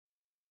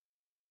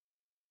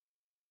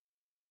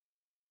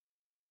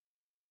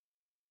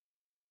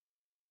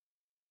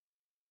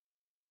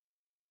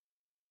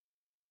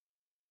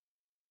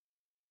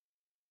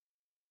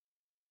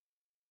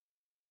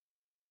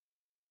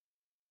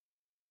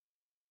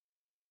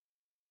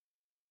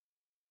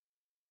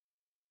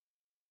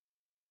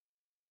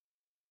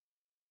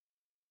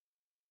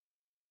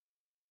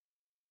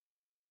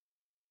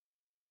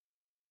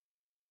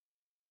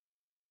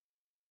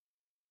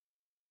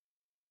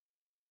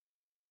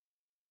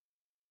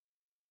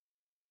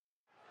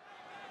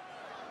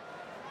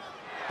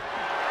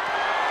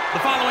The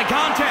following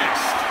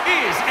contest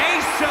is a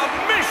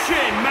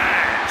submission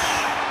match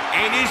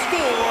and is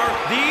for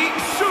the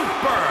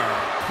Super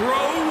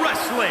Pro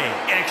Wrestling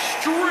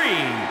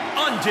Extreme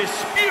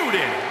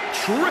Undisputed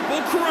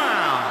Triple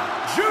Crown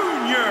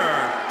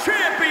Junior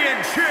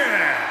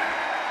Championship.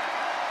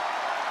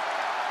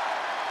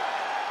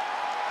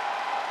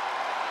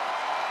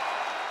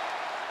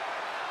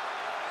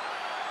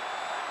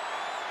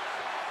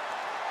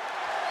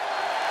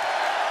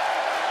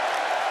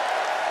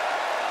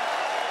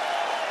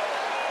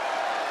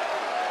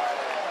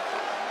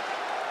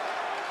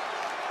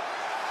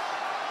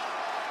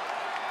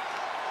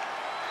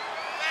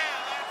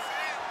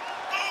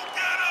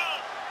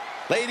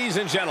 Ladies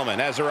and gentlemen,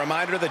 as a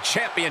reminder, the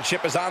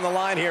championship is on the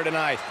line here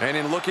tonight. And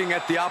in looking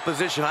at the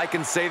opposition, I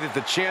can say that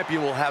the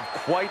champion will have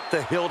quite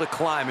the hill to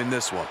climb in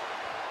this one.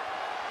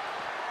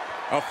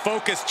 A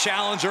focused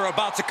challenger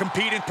about to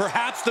compete in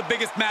perhaps the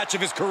biggest match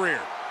of his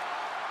career.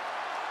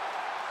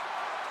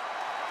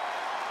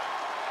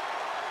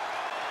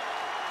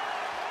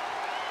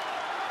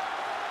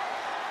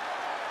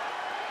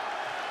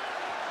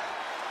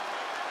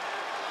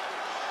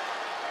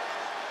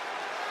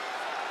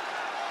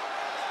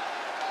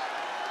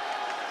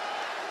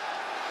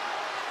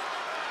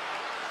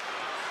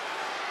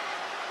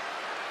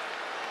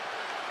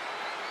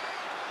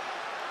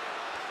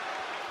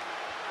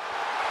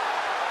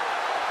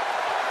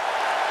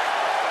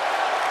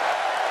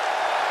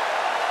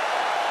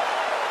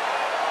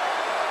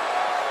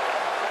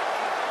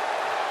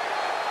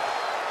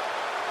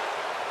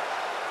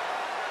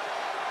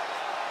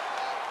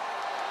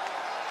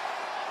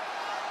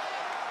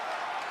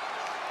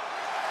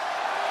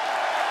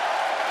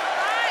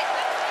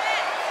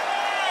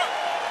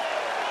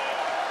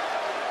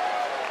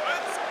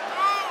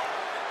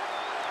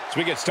 As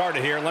we get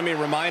started here, let me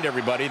remind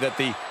everybody that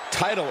the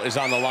title is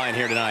on the line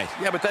here tonight.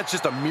 Yeah, but that's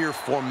just a mere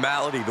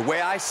formality. The way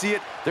I see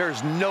it,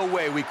 there's no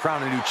way we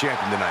crown a new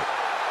champion tonight.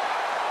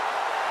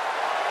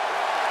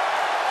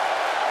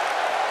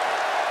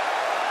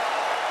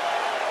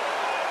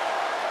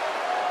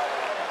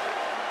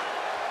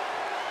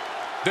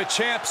 The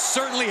champ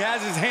certainly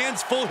has his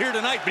hands full here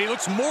tonight, but he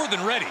looks more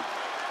than ready.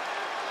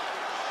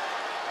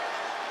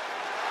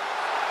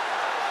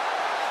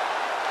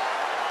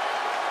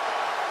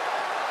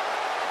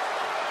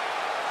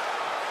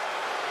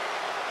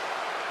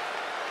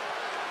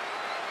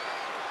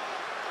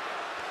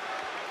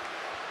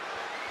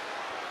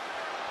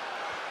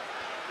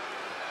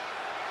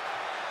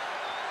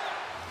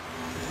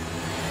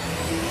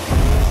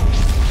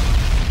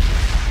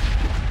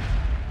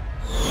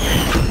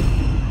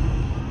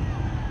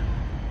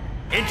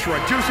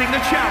 Introducing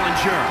the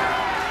challenger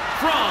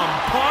from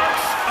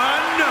parts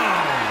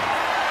unknown,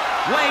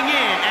 weighing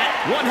in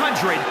at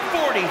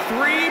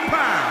 143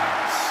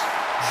 pounds,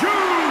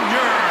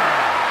 Junior.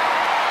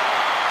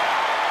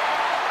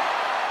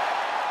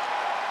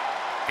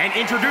 And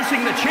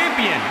introducing the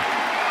champion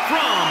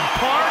from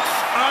parts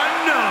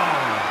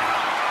unknown,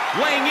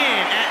 weighing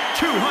in at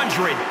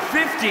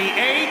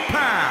 258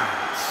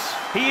 pounds,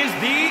 he is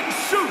the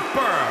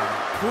Super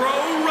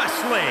Pro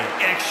Wrestling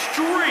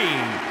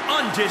Extreme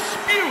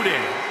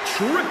Undisputed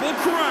Triple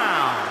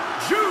Crown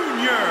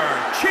Junior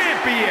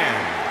Champion,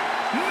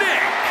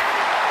 Nick.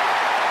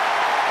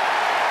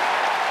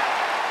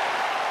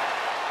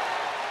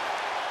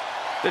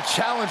 The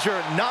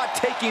challenger not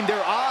taking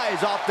their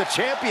eyes off the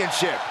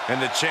championship.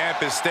 And the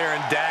champ is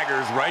staring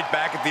daggers right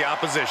back at the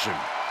opposition.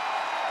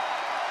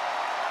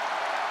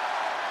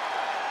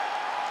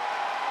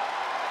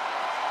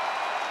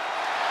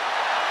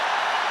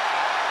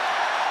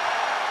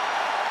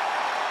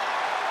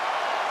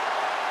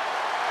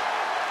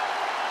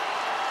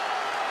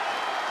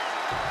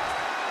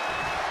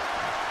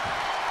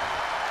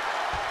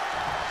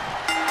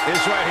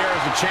 This right here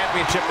is a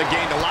championship that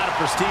gained a lot of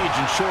prestige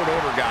in short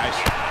order, guys.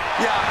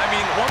 Yeah, I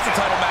mean, once a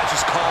title match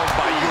is called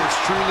by yours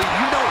truly,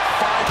 you know it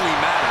finally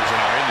matters in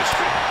our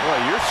industry. Well,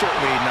 you're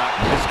certainly not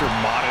Mr.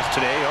 Modest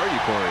today, are you,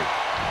 Corey?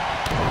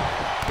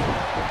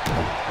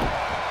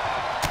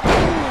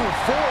 Ooh,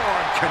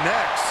 forearm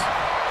connects.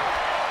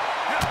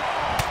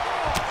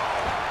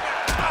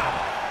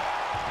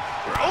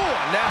 Oh,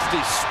 a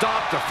nasty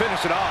stop to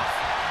finish it off.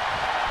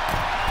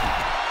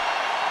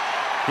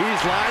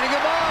 He's lining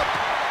him up.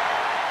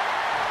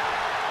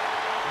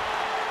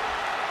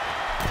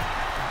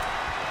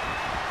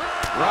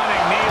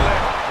 Running knee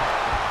lift.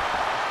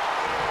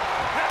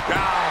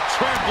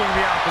 Trampling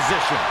the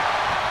opposition.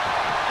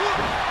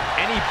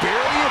 And he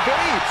barely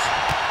evades.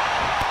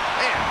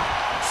 And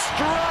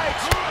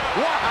strikes.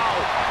 Wow.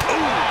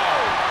 Ooh,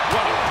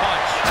 what a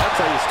punch. That's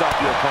how you stop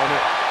your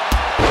opponent.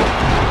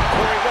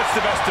 Corey, what's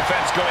the best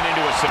defense going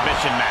into a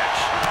submission match?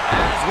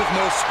 As with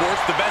most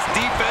sports, the best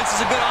defense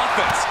is a good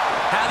offense.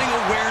 Having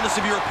awareness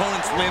of your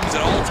opponent's limbs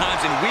at all times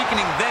and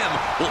weakening them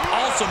will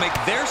also make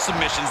their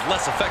submissions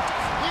less effective.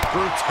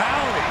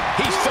 Brutality.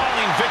 He's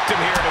falling victim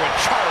here to a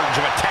charge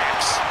of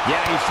attacks.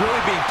 Yeah, he's really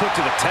being put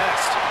to the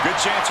test. Good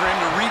chance for him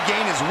to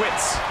regain his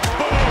wits.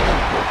 Boom!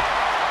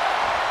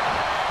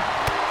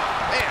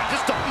 Man,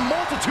 just a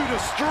multitude of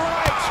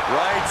strikes.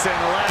 Rights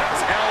and left.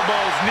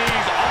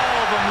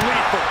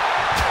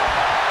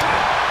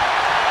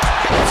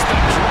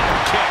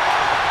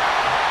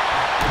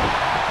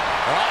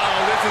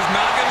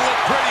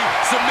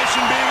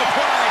 submission being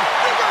applied.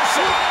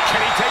 Reversal.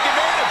 Can he take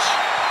advantage?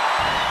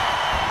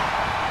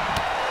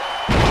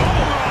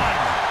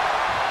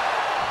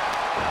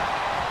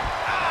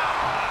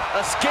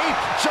 Escape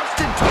just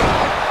in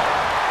time.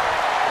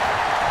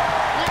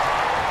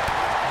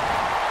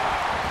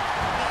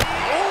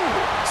 Oh,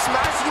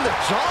 smashing the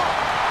jaw.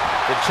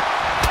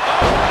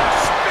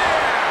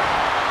 Spear.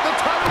 The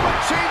title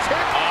might change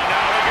him. Oh, no,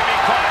 he could be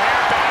caught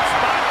here. Bad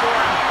spot for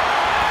him.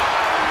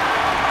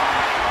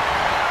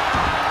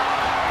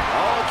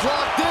 Oh, it's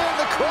locked in.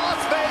 The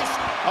crossface.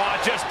 Oh,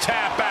 just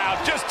tap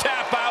out. Just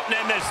tap out and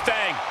end this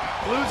thing.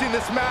 Losing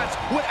this match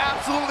would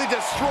absolutely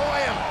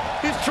destroy him.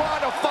 He's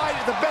trying to fight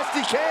it the best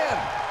he can.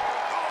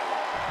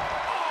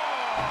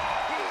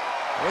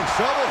 In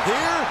trouble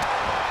here.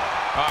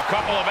 A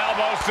couple of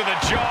elbows to the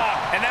jaw,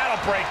 and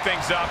that'll break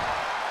things up.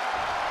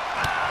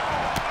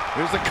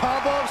 Here's a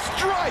combo of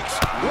strikes.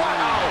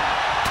 Wow.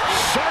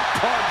 Sharp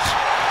punch.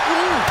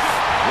 Ooh.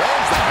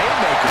 Lands the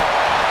haymaker.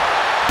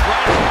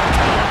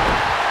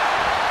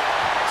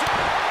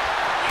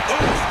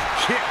 Ooh,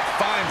 kick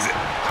finds it.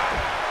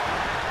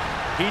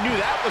 He knew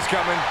that was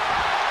coming.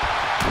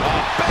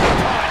 Back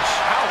punch.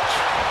 Ouch.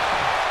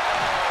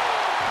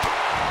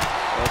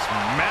 Just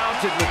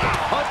mounted with the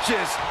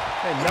punches.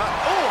 And not,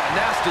 oh, a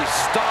nasty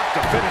stop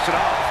to finish it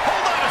off.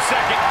 Hold on a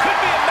second. Could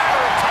be a matter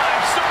of time.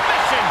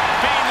 Submission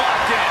being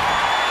locked in.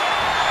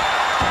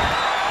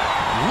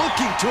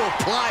 Looking to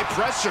apply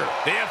pressure.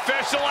 The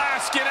official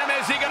asking him,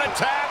 is he going to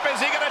tap?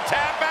 Is he going to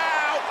tap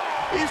out?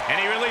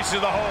 And he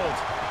releases the hold.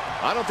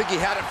 I don't think he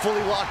had it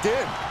fully locked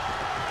in.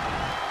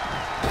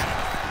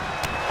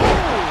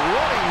 Oh,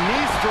 running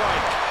knee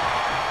strike.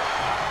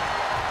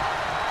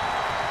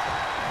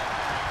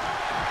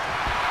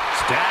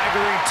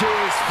 Staggering to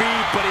his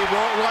feet, but he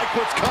won't like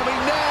what's coming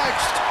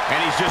next.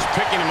 And he's just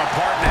picking him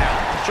apart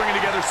now. Stringing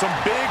together some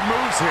big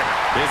moves here.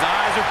 His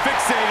eyes are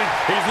fixated.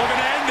 He's looking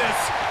to end this.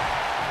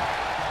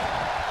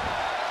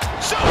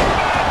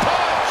 Superman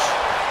punch!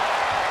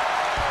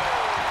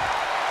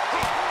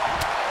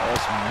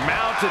 Just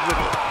mounted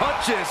with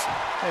punches.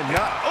 And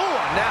not, oh,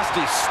 a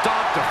nasty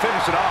stop to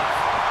finish it off.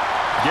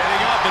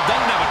 Getting up, but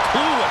doesn't have a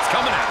clue what's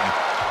coming at him.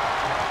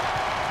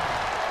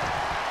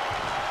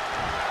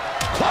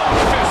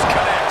 Fist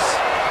connects.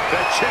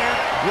 The champ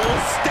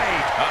will stay.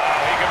 Uh-oh,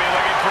 he could be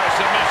looking for a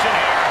submission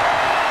here.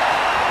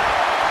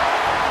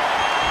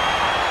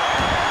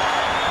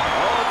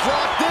 Oh, it's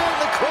locked in,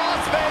 the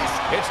crossface.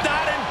 It's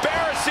not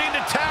embarrassing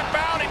to tap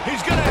out.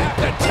 He's going to have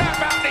to tap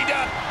out, and he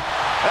does.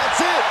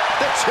 That's it.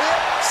 The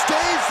champ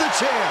stays the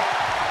champ.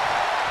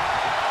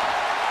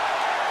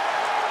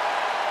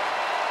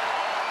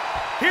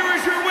 Here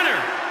is your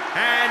winner,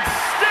 and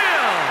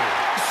still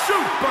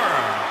Super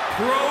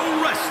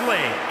Pro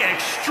Wrestling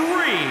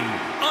Extreme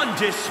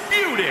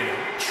Undisputed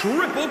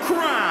Triple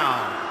Crown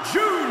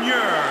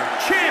Junior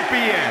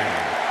Champion,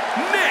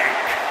 Nick.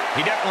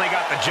 He definitely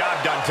got the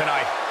job done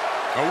tonight.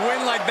 A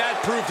win like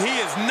that proved he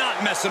is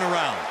not messing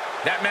around.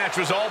 That match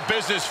was all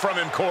business from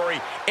him,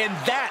 Corey, and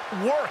that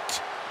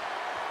worked.